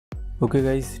Okay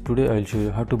guys, today I'll show you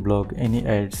how to block any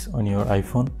ads on your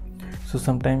iPhone. So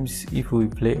sometimes if we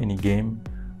play any game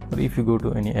or if you go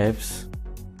to any apps,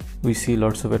 we see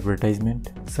lots of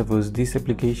advertisement. Suppose this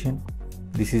application,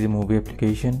 this is a movie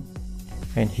application,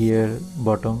 and here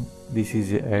bottom this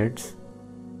is ads.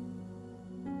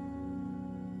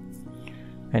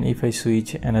 And if I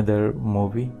switch another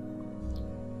movie,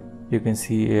 you can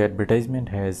see a advertisement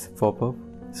has pop-up.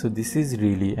 So this is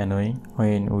really annoying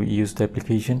when we use the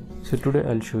application. So today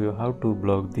I'll show you how to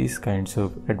block these kinds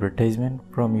of advertisement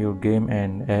from your game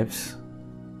and apps.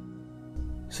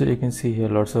 So you can see here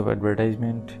lots of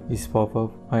advertisement is pop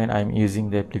up when I'm using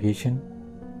the application.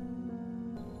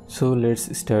 So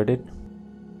let's start it.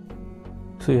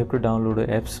 So you have to download the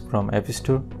apps from App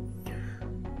Store.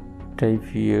 Type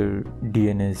here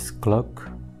DNS Cloak.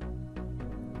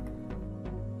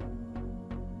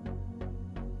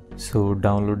 So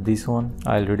download this one.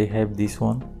 I already have this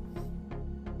one.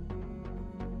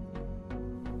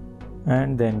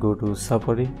 And then go to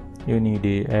Safari. You need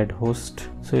a ad host.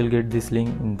 So you'll get this link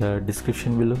in the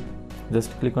description below.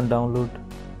 Just click on download.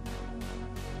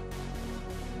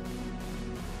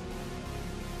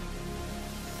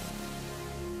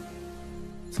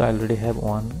 So I already have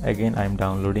one. Again I'm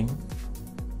downloading.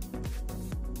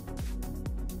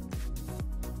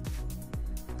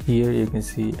 Here you can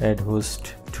see ad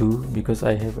host 2 because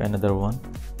I have another one.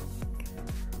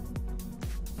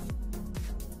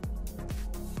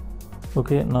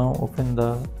 Okay, now open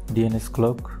the DNS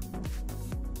Cloak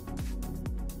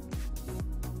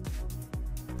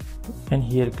and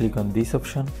here click on this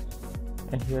option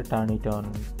and here turn it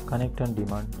on connect on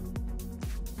demand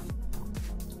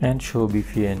and show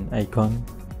VPN icon.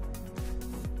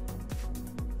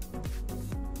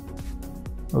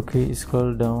 Okay,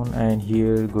 scroll down and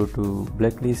here go to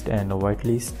blacklist and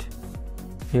whitelist.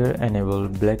 Here enable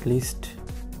blacklist,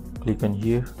 click on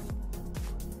here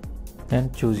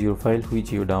and choose your file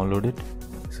which you downloaded.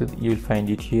 So you'll find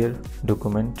it here,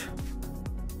 document,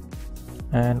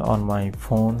 and on my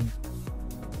phone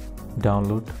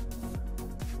download.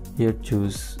 Here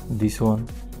choose this one.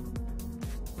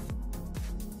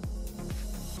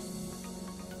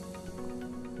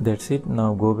 That's it.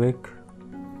 Now go back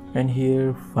and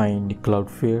here find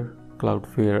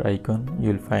Cloudflare icon.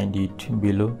 You'll find it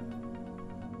below.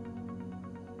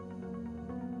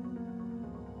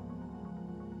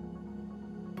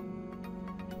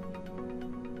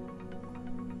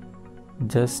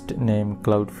 Just name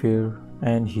Cloudflare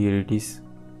and here it is.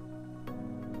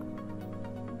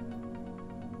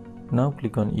 Now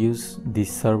click on use this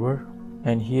server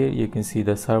and here you can see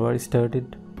the server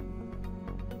started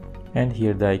and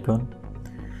here the icon.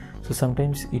 So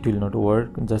sometimes it will not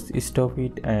work, just stop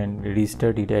it and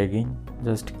restart it again.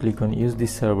 Just click on use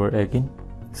this server again,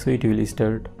 so it will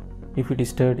start. If it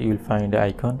starts, you will find the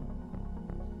icon.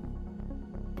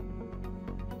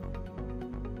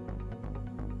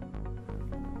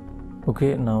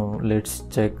 Okay, now let's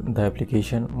check the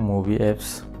application movie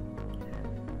apps.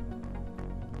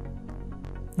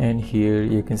 And here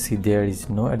you can see there is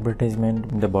no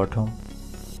advertisement in the bottom.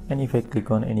 And if I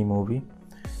click on any movie,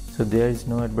 so there is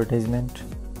no advertisement,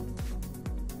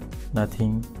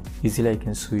 nothing. Easily I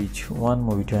can switch one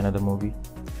movie to another movie.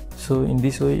 So in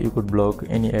this way you could block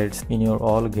any ads in your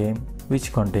all game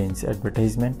which contains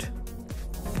advertisement.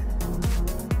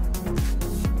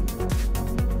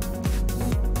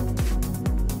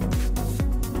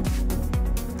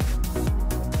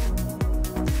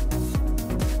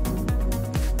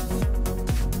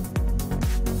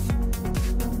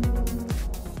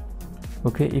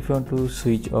 Okay, if you want to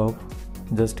switch off,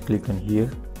 just click on here.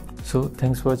 So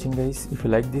thanks for watching guys. If you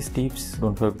like these tips,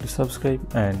 don't forget to subscribe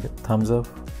and thumbs up.